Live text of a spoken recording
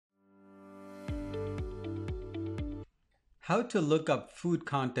how to look up food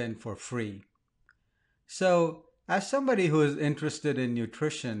content for free. So, as somebody who is interested in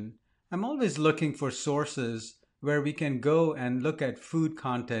nutrition, I'm always looking for sources where we can go and look at food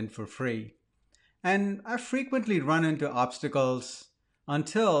content for free. And I frequently run into obstacles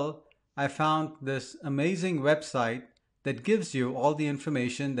until I found this amazing website that gives you all the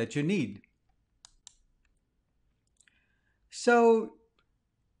information that you need. So,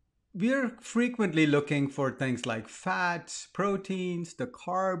 we're frequently looking for things like fats, proteins, the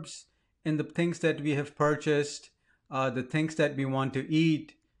carbs in the things that we have purchased, the things that we want to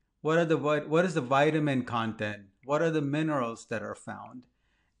eat. What is the vitamin content? What are the minerals that are found?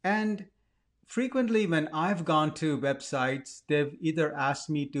 And frequently, when I've gone to websites, they've either asked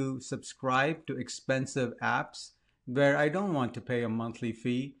me to subscribe to expensive apps where I don't want to pay a monthly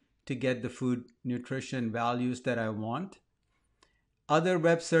fee to get the food nutrition values that I want. Other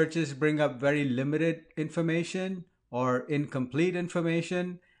web searches bring up very limited information or incomplete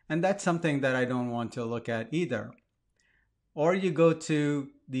information, and that's something that I don't want to look at either. Or you go to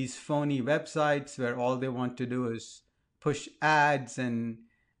these phony websites where all they want to do is push ads and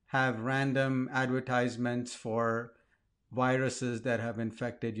have random advertisements for viruses that have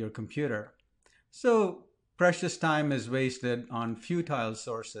infected your computer. So precious time is wasted on futile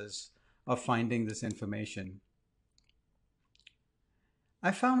sources of finding this information. I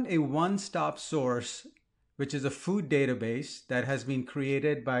found a one-stop source, which is a food database that has been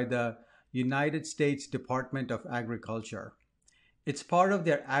created by the United States Department of Agriculture. It's part of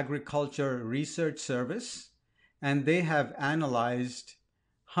their Agriculture Research Service, and they have analyzed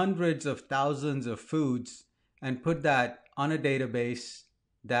hundreds of thousands of foods and put that on a database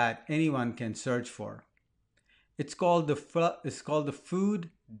that anyone can search for. It's called the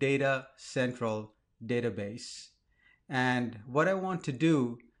Food Data Central Database. And what I want to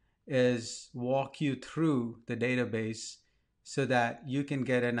do is walk you through the database so that you can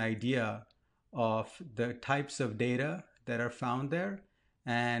get an idea of the types of data that are found there,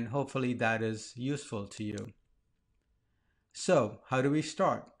 and hopefully that is useful to you. So, how do we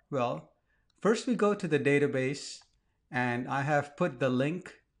start? Well, first we go to the database, and I have put the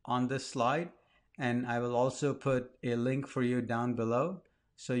link on this slide, and I will also put a link for you down below.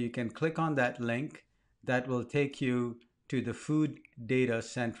 So you can click on that link. That will take you to the Food Data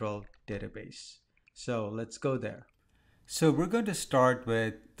Central database. So let's go there. So we're going to start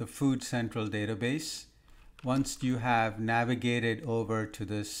with the Food Central database. Once you have navigated over to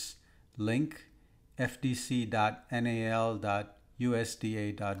this link,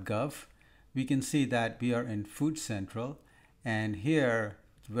 fdc.nal.usda.gov, we can see that we are in Food Central. And here,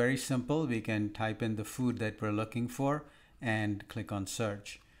 it's very simple. We can type in the food that we're looking for and click on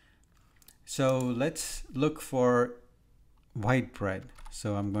search. So let's look for white bread.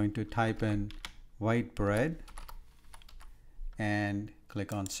 So I'm going to type in white bread and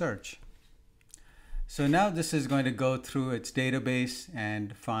click on search. So now this is going to go through its database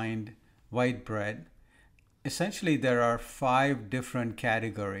and find white bread. Essentially, there are 5 different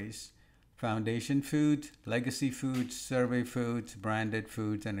categories: foundation foods, legacy foods, survey foods, branded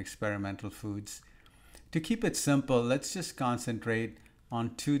foods, and experimental foods. To keep it simple, let's just concentrate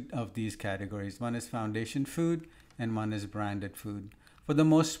on 2 of these categories. One is foundation food and one is branded food. For the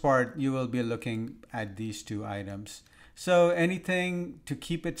most part, you will be looking at these 2 items. So anything to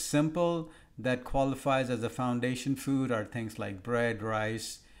keep it simple that qualifies as a foundation food are things like bread,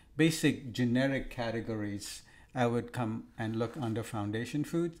 rice, basic generic categories. I would come and look under foundation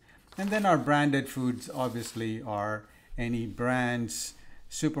foods. And then our branded foods obviously are any brands,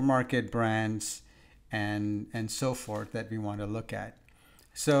 supermarket brands, and so forth that we want to look at.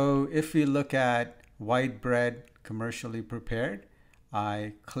 So if we look at white bread commercially prepared,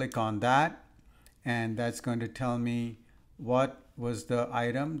 I click on that, and that's going to tell me what was the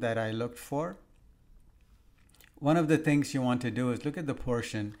item that I looked for. One of the things you want to do is look at the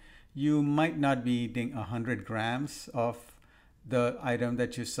portion. You might not be eating 100 grams of the item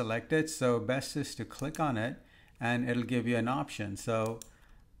that you selected, so best is to click on it and it'll give you an option. So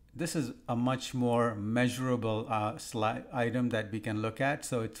this is a much more measurable item that we can look at.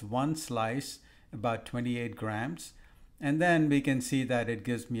 So it's 1 slice, about 28 grams. And then we can see that it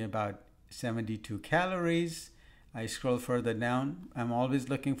gives me about 72 calories. I scroll further down. I'm always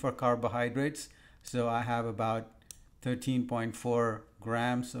looking for carbohydrates. So I have about 13.4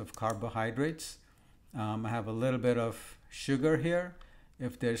 grams of carbohydrates. I have a little bit of sugar here.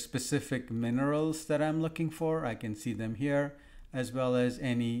 If there's specific minerals that I'm looking for, I can see them here, as well as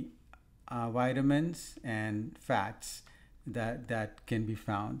any vitamins and fats that can be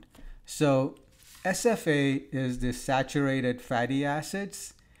found. So SFA is the saturated fatty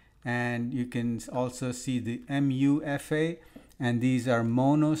acids, and you can also see the MUFA, and these are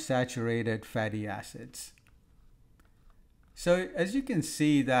monosaturated fatty acids. So as you can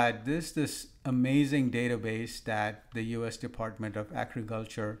see that this amazing database that the US Department of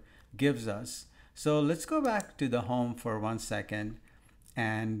Agriculture gives us. So let's go back to the home for 1 second,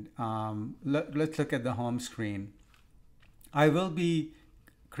 and let's look at the home screen. I will be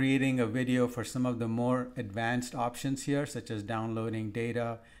creating a video for some of the more advanced options here, such as downloading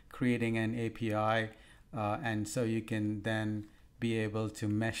data, creating an API, and so you can then be able to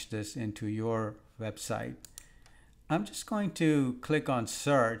mesh this into your website. I'm just going to click on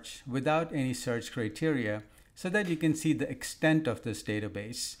search without any search criteria so that you can see the extent of this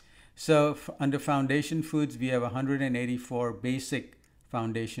database. So under foundation foods, we have 184 basic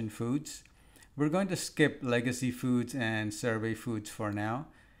foundation foods. We're going to skip legacy foods and survey foods for now.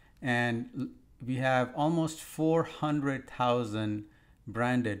 And we have almost 400,000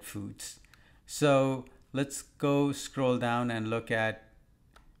 branded foods. So let's go scroll down and look at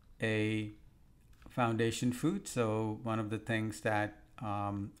a foundation food. So one of the things that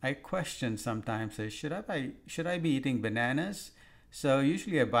I question sometimes is, should I be eating bananas? So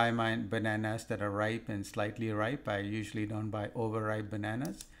usually I buy my bananas that are ripe and slightly ripe. I usually don't buy overripe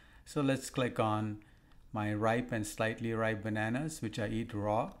bananas. So let's click on my ripe and slightly ripe bananas, which I eat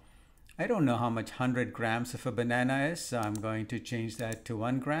raw. I don't know how much 100 grams of a banana is, so I'm going to change that to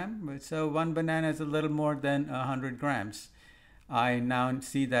 1 gram. So one banana is a little more than 100 grams. I now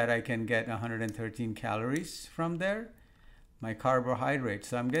see that I can get 113 calories from there. My carbohydrates,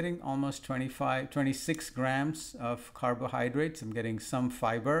 so I'm getting almost 26 grams of carbohydrates. I'm getting some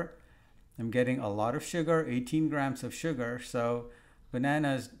fiber. I'm getting a lot of sugar, 18 grams of sugar. So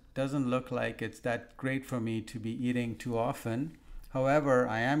bananas doesn't look like it's that great for me to be eating too often. However,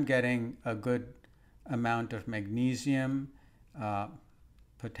 I am getting a good amount of magnesium,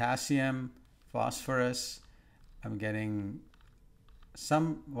 potassium, phosphorus. I'm getting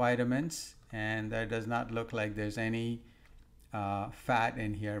some vitamins, and there does not look like there's any fat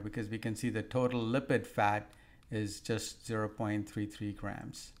in here, because we can see the total lipid fat is just 0.33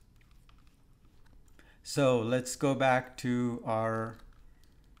 grams. So let's go back to our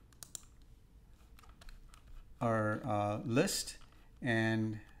list,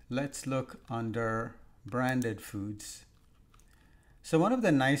 and let's look under branded foods. So one of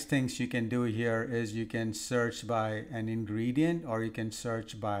the nice things you can do here is you can search by an ingredient, or you can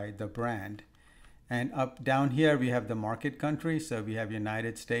search by the brand. And down here we have the market country. So we have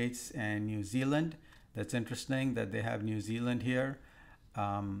United States and New Zealand. That's interesting that they have New Zealand here.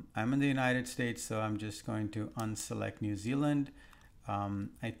 I'm in the United States, so I'm just going to unselect New Zealand.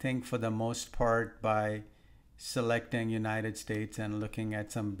 I think for the most part, by selecting United States and looking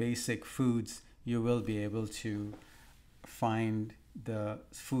at some basic foods, you will be able to find the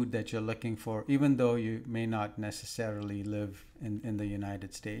food that you're looking for, even though you may not necessarily live in the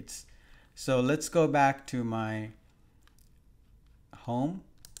United States. So let's go back to my home,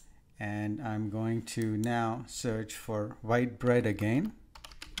 and I'm going to now search for white bread again.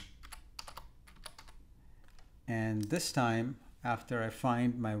 And this time, after I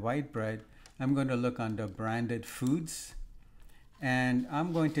find my white bread, I'm going to look under branded foods, and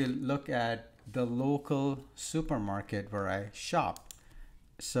I'm going to look at the local supermarket where I shop.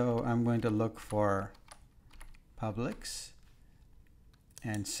 So I'm going to look for Publix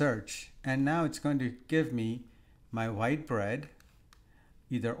and search, and now it's going to give me my white bread,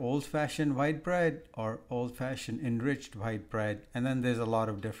 either old-fashioned white bread or old-fashioned enriched white bread, and then there's a lot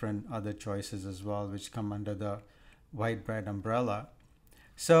of different other choices as well which come under the white bread umbrella.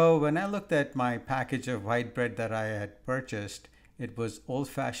 So when I looked at my package of white bread that I had purchased, it was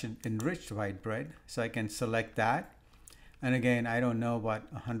old-fashioned enriched white bread, so I can select that. And again, I don't know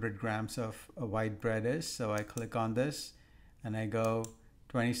what 100 grams of white bread is, so I click on this and I go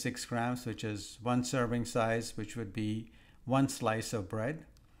 26 grams, which is 1 serving size, which would be 1 slice of bread.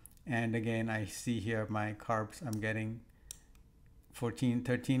 And again, I see here my carbs. I'm getting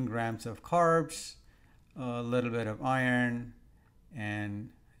 13 grams of carbs, a little bit of iron,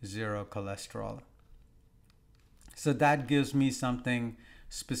 and 0 cholesterol. So that gives me something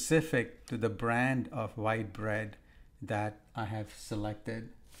specific to the brand of white bread that I have selected.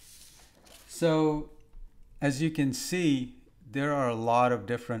 So as you can see, there are a lot of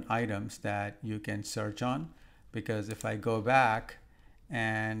different items that you can search on, because if I go back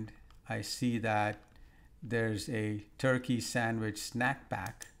and I see that there's a turkey sandwich snack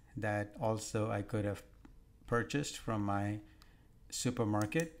pack that also I could have purchased from my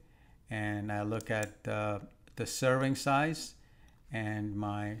supermarket, and I look at the serving size, and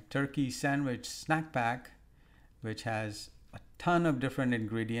my turkey sandwich snack pack, which has a ton of different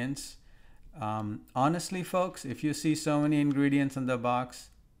ingredients. Honestly, folks, if you see so many ingredients in the box,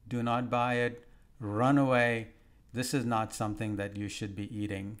 do not buy it. Run away. This is not something that you should be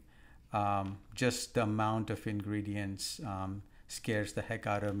eating. Just the amount of ingredients scares the heck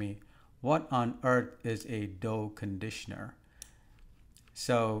out of me. What on earth is a dough conditioner?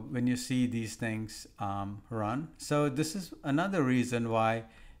 So when you see these things, run. So this is another reason why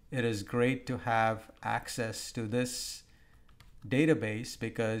it is great to have access to this database,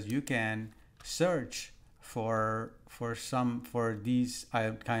 because you can search for these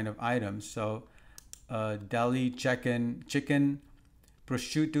kind of items. So deli chicken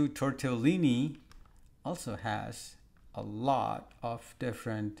prosciutto tortellini also has a lot of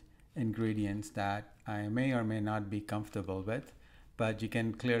different ingredients that I may or may not be comfortable with, but you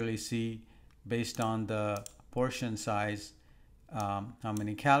can clearly see based on the portion size how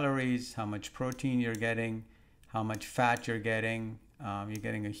many calories, how much protein you're getting, how much fat you're getting. You're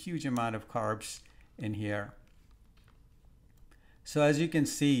getting a huge amount of carbs in here. So as you can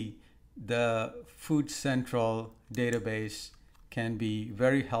see, the Food Central database can be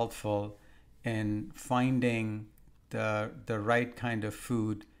very helpful in finding the right kind of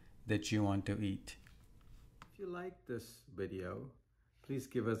food that you want to eat. If you like this video, please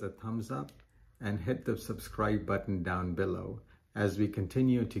give us a thumbs up and hit the subscribe button down below as we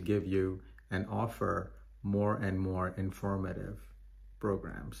continue to give you and offer more and more informative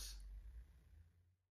programs.